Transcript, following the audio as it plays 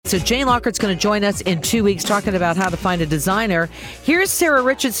So Jane Lockhart's going to join us in 2 weeks talking about how to find a designer. Here's Sarah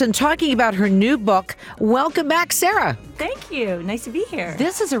Richardson talking about her new book. Welcome back, Sarah. Thank you. Nice to be here.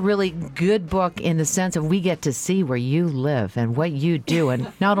 This is a really good book in the sense of we get to see where you live and what you do,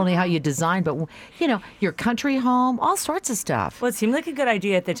 and not only how you design, but, you know, your country home, all sorts of stuff. Well, it seemed like a good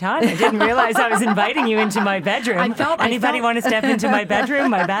idea at the time. I didn't realize I was inviting you into my bedroom. Anybody want to step into my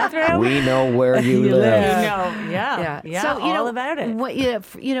bedroom, my bathroom? We know where you live. Yeah. So, all about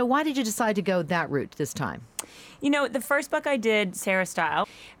it. Why did you decide to go that route this time? You know, the first book I did, Sarah Style,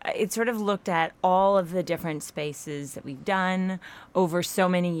 it sort of looked at all of the different spaces that we've done over so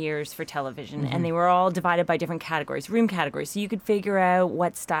many years for television. And they were all divided by different categories, room categories. So you could figure out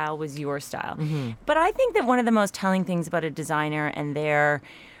what style was your style. But I think that one of the most telling things about a designer and their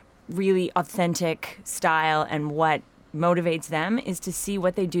really authentic style and what motivates them is to see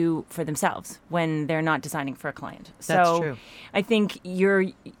what they do for themselves when they're not designing for a client. That's true. I think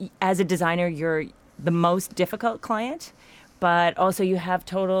as a designer, you're the most difficult client, but also you have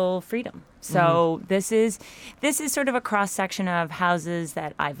total freedom. So this is sort of a cross section of houses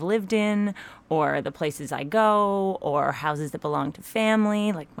that I've lived in, or the places I go, or houses that belong to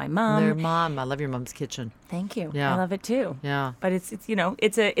family, like my mom. Their mom. I love your mom's kitchen. Thank you. Yeah. I love it too. Yeah. But it's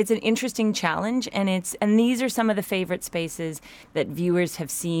an interesting challenge, and these are some of the favorite spaces that viewers have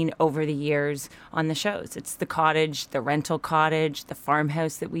seen over the years on the shows. It's the cottage, the rental cottage, the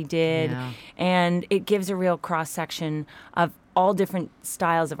farmhouse that we did, and it gives a real cross section of all different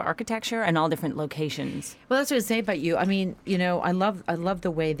styles of architecture and all different locations. Well, that's what I was saying about you. I mean, you know, I love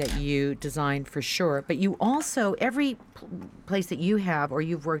the way that you design for sure, but you also, every place that you have or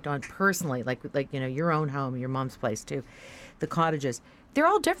you've worked on personally, like you know, your own home, your mom's place too, the cottages, they're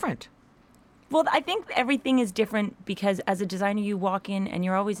all different. Well, I think everything is different because as a designer, you walk in and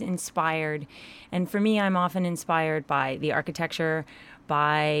you're always inspired. And for me, I'm often inspired by the architecture,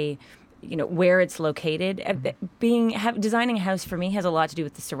 by where it's located. Designing a house for me has a lot to do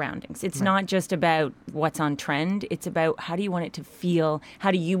with the surroundings. It's not just about what's on trend. It's about how do you want it to feel?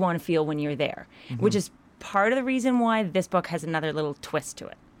 How do you want to feel when you're there? Which is part of the reason why this book has another little twist to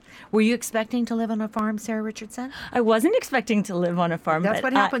it. Were you expecting to live on a farm, Sarah Richardson? I wasn't expecting to live on a farm. That's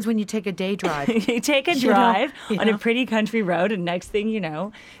what happens when you take a day drive. You take a drive on a pretty country road, and next thing you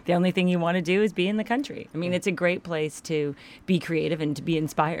know, the only thing you want to do is be in the country. I mean, it's a great place to be creative and to be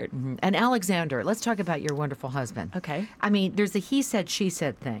inspired. And Alexander, let's talk about your wonderful husband. Okay. I mean, there's a he said, she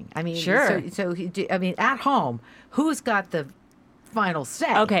said thing. I mean, sure. At home, who's got the final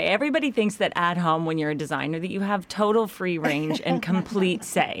say? Okay, everybody thinks that at home when you're a designer that you have total free range and complete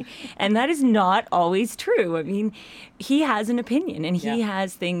say. And that is not always true. I mean, he has an opinion and he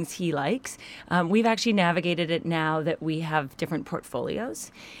has things he likes. We've actually navigated it now that we have different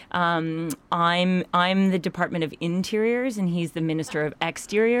portfolios. I'm the Department of Interiors and he's the Minister of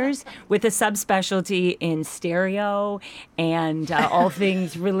Exteriors with a subspecialty in stereo and all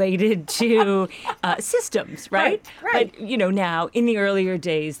things related to systems, right? Right. But, now in the earlier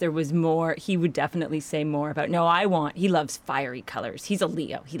days, there was more. He would definitely say more about, he loves fiery colors. He's a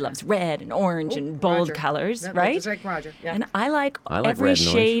Leo. He loves red and orange and bold colors, right? That's like Roger. Yeah. And I like every red and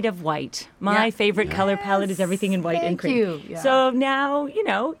shade of white. My favorite color palette is everything in white and cream. Thank you. Yeah. So now,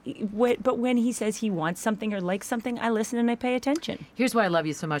 but when he says he wants something or likes something, I listen and I pay attention. Here's why I love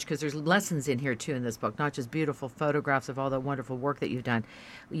you so much, because there's lessons in here, too, in this book, not just beautiful photographs of all the wonderful work that you've done.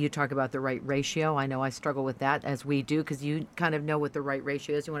 You talk about the right ratio. I know I struggle with that, as we do, because you kind of know what the right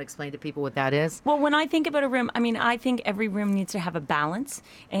ratio is. You want to explain to people what that is? Well, when I think about a room, I think every room needs to have a balance.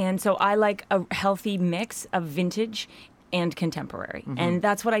 And so I like a healthy mix of vintage and contemporary. And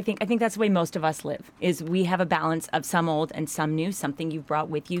that's what I think. I think that's the way most of us live, is we have a balance of some old and some new, something you've brought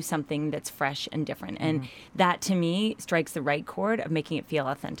with you, something that's fresh and different. And that, to me, strikes the right chord of making it feel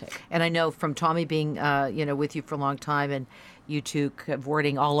authentic. And I know from Tommy being, with you for a long time, and you two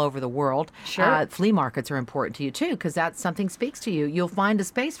cavorting all over the world. Sure. Flea markets are important to you, too, because that something speaks to you. You'll find a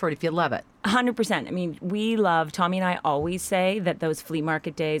space for it if you love it. 100%. I mean, Tommy and I always say that those flea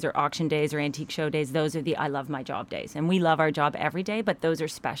market days or auction days or antique show days, those are the I love my job days. And we love our job every day, but those are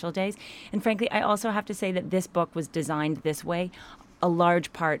special days. And frankly, I also have to say that this book was designed this way a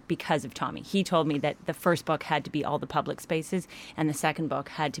large part because of Tommy. He told me that the first book had to be all the public spaces and the second book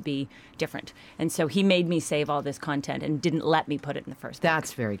had to be different. And so he made me save all this content and didn't let me put it in the first book.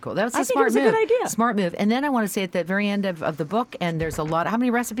 That's very cool. That's a smart move. I think it was a good idea. Smart move. And then I want to say at the very end of the book, and there's a lot. How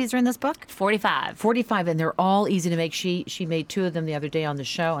many recipes are in this book? 45. 45, and they're all easy to make. She made 2 of them the other day on the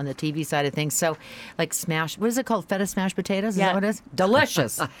show, on the TV side of things. So, like what is it called? Feta smashed potatoes? Is that what it is?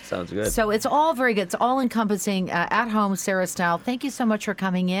 Delicious. Sounds good. So it's all very good. It's all encompassing, at home, Sarah style. Thank you so much for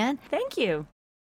coming in. Thank you.